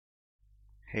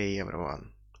Hey everyone,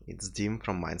 it's Dim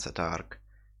from Mindset Arc,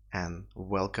 and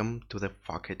welcome to the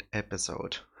Fuck It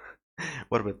episode,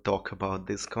 where we talk about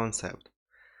this concept.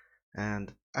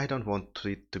 And I don't want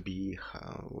it to be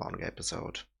a long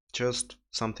episode, just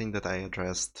something that I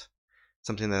addressed,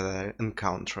 something that I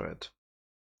encountered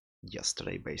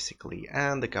yesterday basically,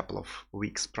 and a couple of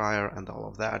weeks prior, and all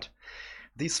of that.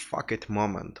 This fuck it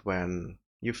moment when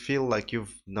you feel like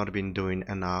you've not been doing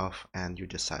enough, and you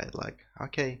decide, like,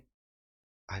 okay,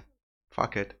 I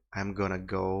fuck it, I'm gonna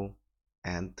go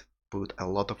and put a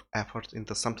lot of effort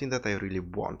into something that I really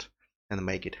want and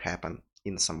make it happen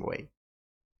in some way.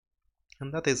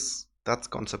 And that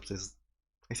concept is,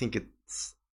 I think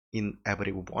it's in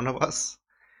every one of us.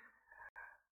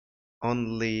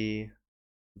 Only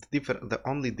the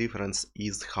only difference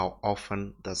is how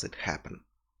often does it happen.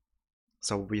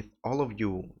 So with all of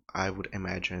you, I would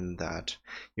imagine that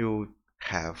you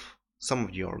have some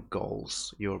of your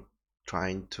goals. You're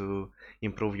trying to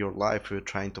improve your life, you're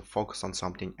trying to focus on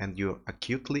something, and you're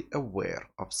acutely aware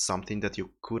of something that you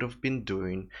could have been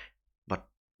doing, but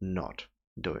not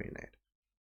doing it.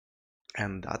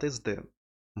 And that is the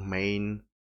main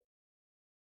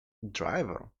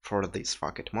driver for these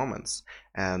fuck it moments.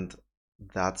 And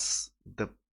that's the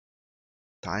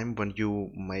time when you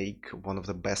make one of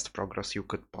the best progress you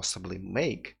could possibly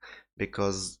make,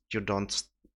 because you don't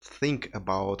think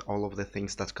about all of the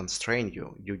things that constrain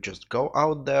you. You just go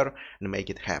out there and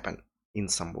make it happen in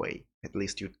some way. At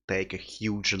least you take a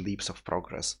huge leaps of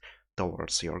progress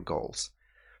towards your goals.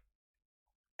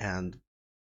 And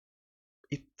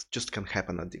it just can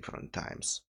happen at different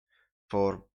times.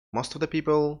 For most of the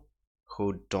people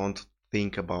who don't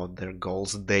think about their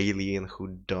goals daily and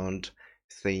who don't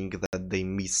think that they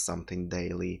miss something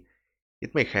daily,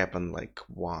 it may happen like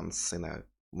once in a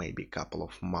maybe couple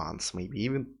of months, maybe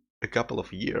even a couple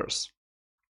of years,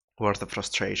 where the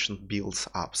frustration builds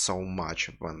up so much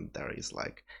when there is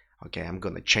like, okay, I'm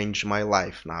gonna change my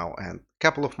life now, and a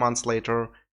couple of months later,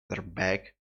 they're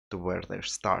back to where they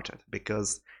started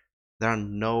because there are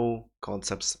no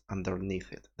concepts underneath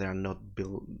it. There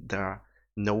are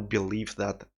no belief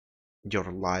that your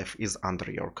life is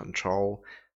under your control.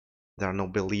 There are no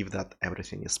belief that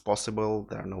everything is possible.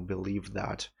 There are no belief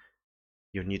that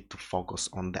you need to focus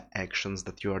on the actions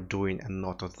that you are doing and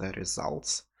not on the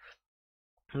results.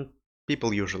 And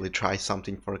people usually try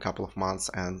something for a couple of months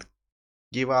and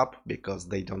give up because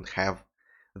they don't have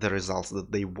the results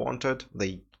that they wanted.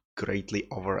 They greatly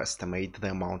overestimate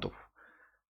the amount of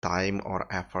time or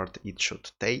effort it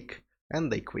should take, and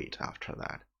they quit after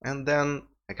that. And then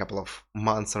a couple of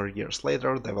months or years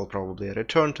later, they will probably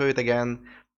return to it again,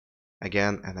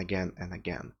 again and again and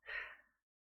again.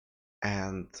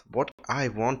 And what I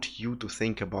want you to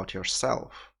think about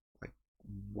yourself, like,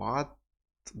 what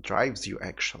drives you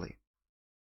actually?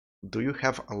 Do you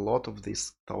have a lot of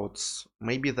these thoughts?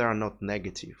 Maybe they are not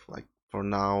negative. Like, for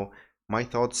now, my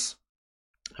thoughts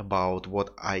about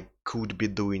what I could be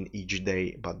doing each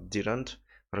day but didn't.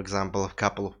 For example, a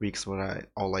couple of weeks where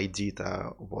all I did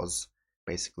was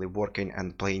basically working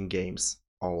and playing games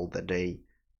all the day,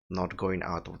 not going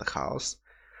out of the house.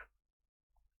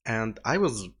 And I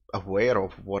was aware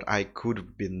of what I could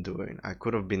have been doing. I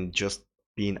could have been just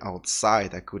being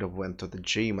outside. I could have went to the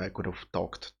gym. I could have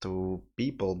talked to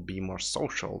people, be more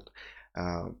social,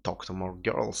 talk to more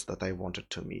girls that I wanted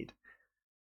to meet.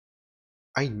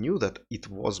 I knew that it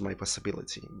was my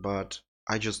possibility, but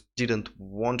I just didn't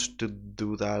want to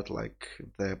do that. Like,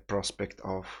 the prospect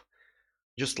of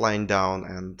just lying down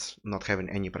and not having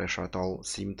any pressure at all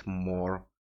seemed more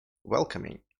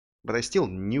welcoming. But I still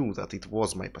knew that it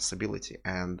was my possibility,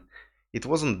 and it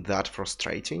wasn't that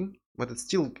frustrating, but it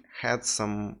still had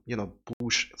some,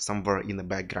 push somewhere in the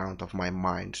background of my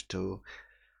mind to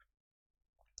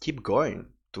keep going,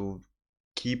 to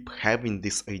keep having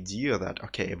this idea that,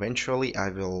 okay, eventually I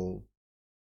will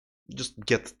just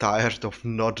get tired of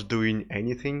not doing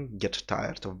anything, get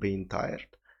tired of being tired,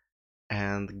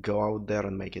 and go out there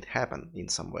and make it happen in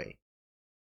some way.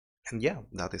 And yeah,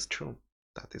 that is true.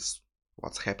 That is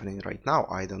what's happening right now.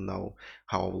 I don't know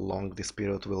how long this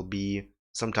period will be.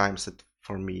 Sometimes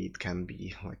for me it can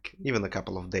be like even a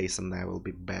couple of days and I will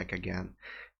be back again.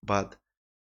 But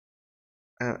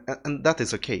and that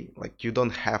is okay. Like, you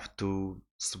don't have to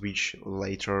switch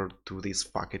later to this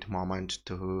fuck it moment,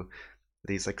 to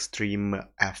this extreme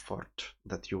effort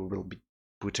that you will be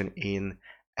putting in,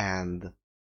 and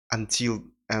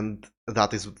and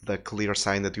that is the clear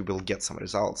sign that you will get some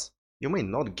results. You may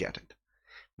not get it,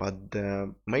 but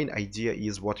the main idea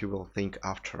is what you will think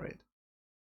after it.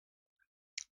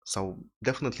 So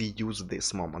definitely use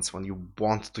these moments when you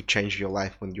want to change your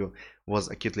life, when you was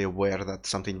acutely aware that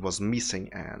something was missing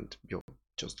and you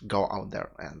just go out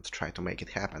there and try to make it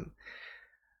happen.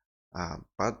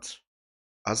 But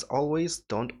as always,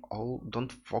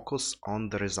 don't focus on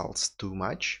the results too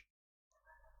much.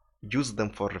 Use them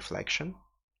for reflection,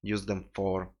 use them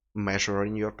for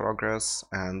measuring your progress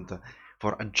and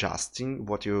for adjusting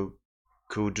what you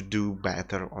could do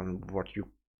better on what you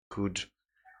could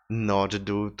not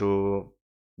do to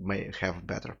have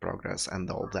better progress and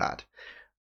all that.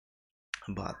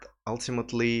 But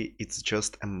ultimately, it's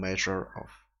just a measure of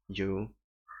you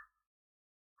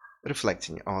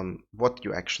reflecting on what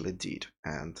you actually did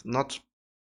and not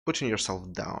putting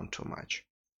yourself down too much.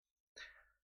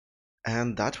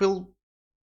 And that will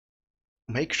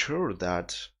make sure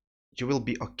that you will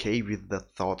be okay with the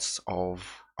thoughts of,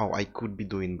 oh, I could be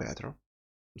doing better.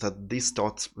 That these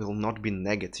thoughts will not be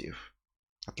negative,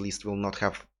 at least will not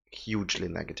have hugely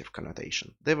negative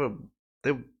connotation. They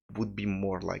would be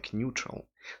more like neutral,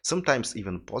 sometimes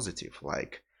even positive,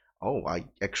 like, oh, I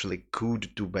actually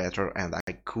could do better and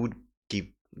I could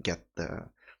get the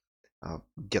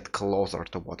get closer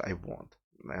to what I want.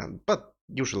 But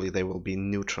usually they will be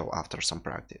neutral after some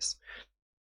practice.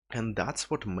 And that's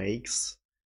what makes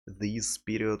these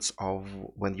periods of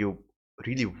when you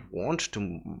really want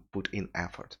to put in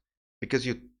effort, because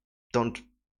you don't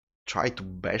try to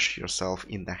bash yourself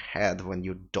in the head when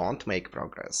you don't make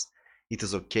progress. It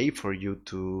is okay for you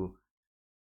to,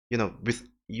 with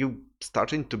you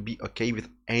starting to be okay with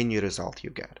any result you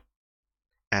get.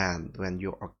 And when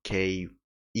you're okay,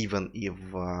 even if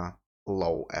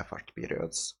low effort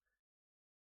periods,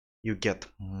 you get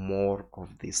more of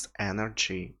this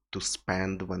energy to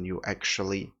spend when you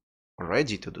actually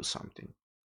ready to do something.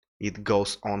 It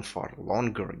goes on for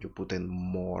longer. You put in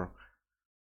more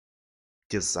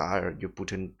desire, you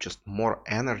put in just more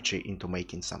energy into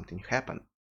making something happen.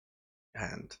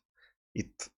 And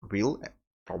it will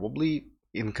probably,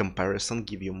 in comparison,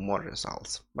 give you more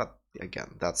results. But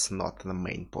again, that's not the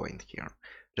main point here.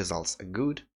 Results are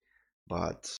good,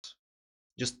 but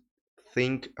just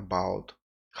think about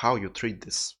how you treat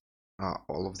this,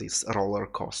 all of this roller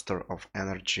coaster of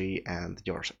energy and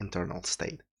your internal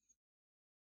state.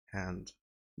 And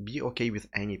be okay with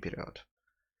any period.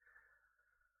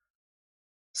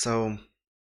 So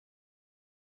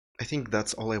I think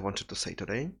that's all I wanted to say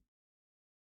today.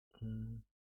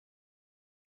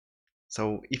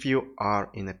 So if you are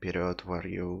in a period where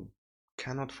you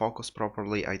cannot focus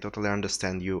properly, I totally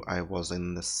understand you. I was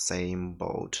in the same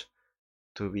boat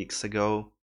 2 weeks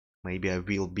ago. Maybe I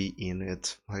will be in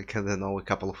it, like, I don't know, a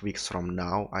couple of weeks from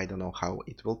now. I don't know how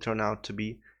it will turn out to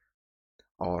be.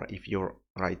 Or if you're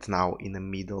right now in the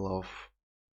middle of,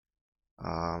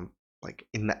 like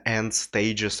in the end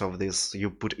stages of this,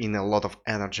 you put in a lot of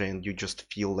energy and you just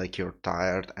feel like you're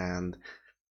tired and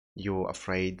you're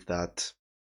afraid that,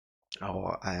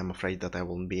 oh, I am afraid that I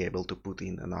won't be able to put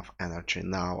in enough energy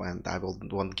now and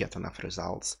won't get enough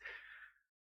results.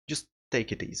 Just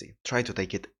take it easy. Try to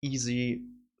take it easy.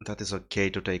 That is okay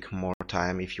to take more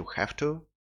time if you have to.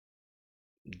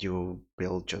 You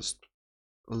will just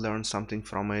learn something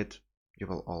from it. You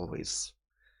will always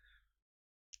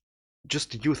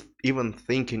just even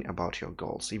thinking about your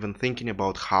goals, even thinking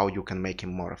about how you can make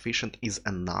them more efficient is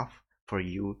enough for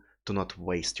you to not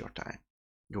waste your time.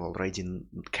 You already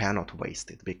cannot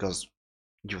waste it because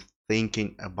you're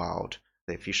thinking about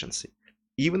the efficiency.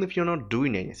 Even if you're not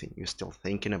doing anything, you're still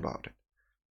thinking about it.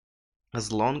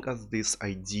 As long as this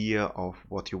idea of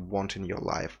what you want in your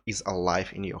life is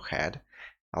alive in your head,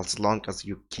 as long as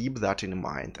you keep that in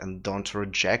mind and don't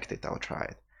reject it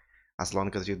outright, as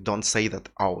long as you don't say that,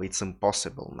 oh, it's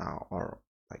impossible now, or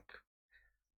like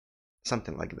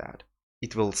something like that,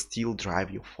 it will still drive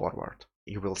you forward.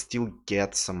 You will still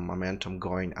get some momentum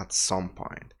going at some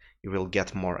point. You will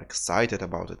get more excited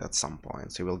about it at some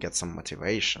point. So you will get some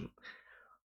motivation.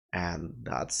 And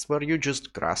that's where you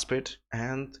just grasp it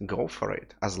and go for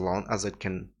it, as long as it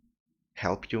can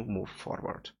help you move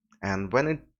forward. And when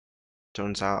it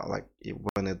turns out, like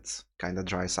when it kind of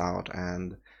dries out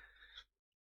and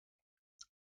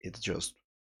it's just,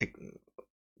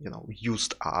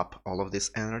 used up all of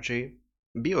this energy,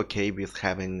 be okay with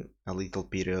having a little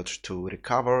period to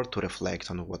recover, to reflect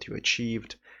on what you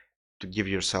achieved, to give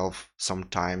yourself some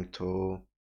time to,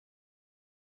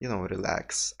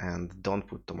 relax and don't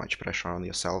put too much pressure on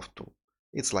yourself to.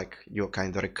 It's like you're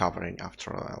kind of recovering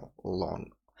after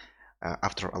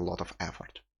after a lot of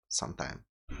effort sometime.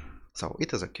 So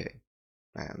it is okay.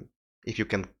 And if you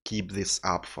can keep this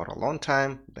up for a long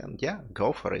time, then yeah,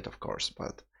 go for it, of course,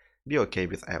 but be okay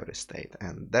with every state.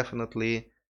 And definitely,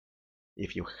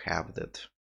 if you have that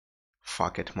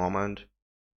fuck it moment,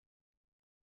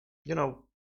 you know,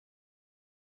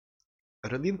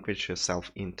 relinquish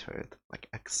yourself into it, like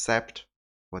accept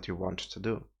what you want to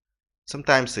do.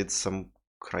 Sometimes it's some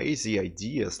crazy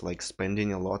ideas, like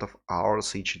spending a lot of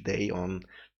hours each day on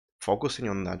focusing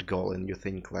on that goal, and you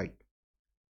think like,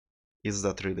 is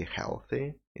that really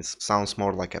healthy? It sounds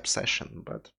more like obsession,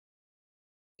 but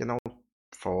you know,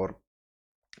 for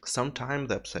some time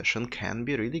the obsession can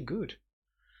be really good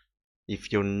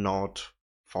if you're not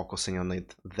focusing on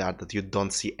it that you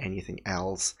don't see anything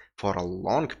else for a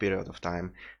long period of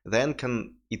time, then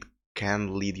it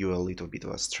can lead you a little bit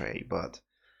astray. But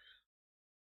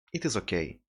it is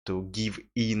okay to give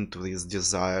in to these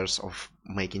desires of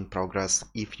making progress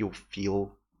if you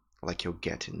feel like you're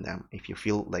getting them, if you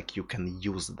feel like you can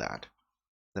use that.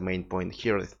 The main point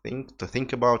here, I think, to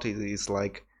think about it is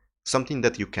like something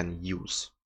that you can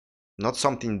use, not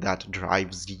something that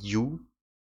drives you,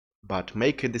 but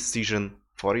make a decision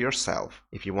for yourself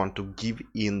if you want to give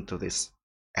in to this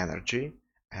energy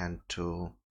and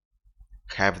to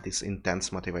have this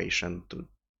intense motivation to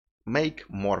make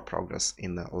more progress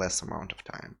in a less amount of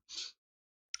time.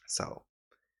 So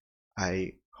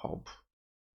I hope,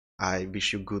 I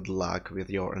wish you good luck with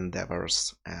your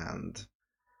endeavors, and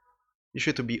you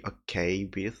should to be okay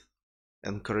with,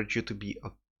 encourage you to be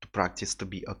to practice to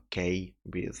be okay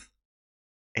with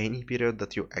any period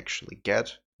that you actually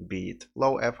get, be it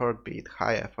low effort, be it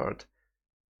high effort.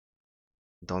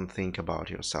 Don't think about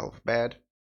yourself bad,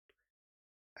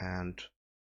 and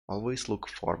always look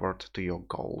forward to your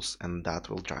goals, and that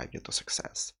will drive you to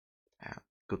success. And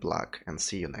good luck, and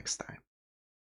see you next time.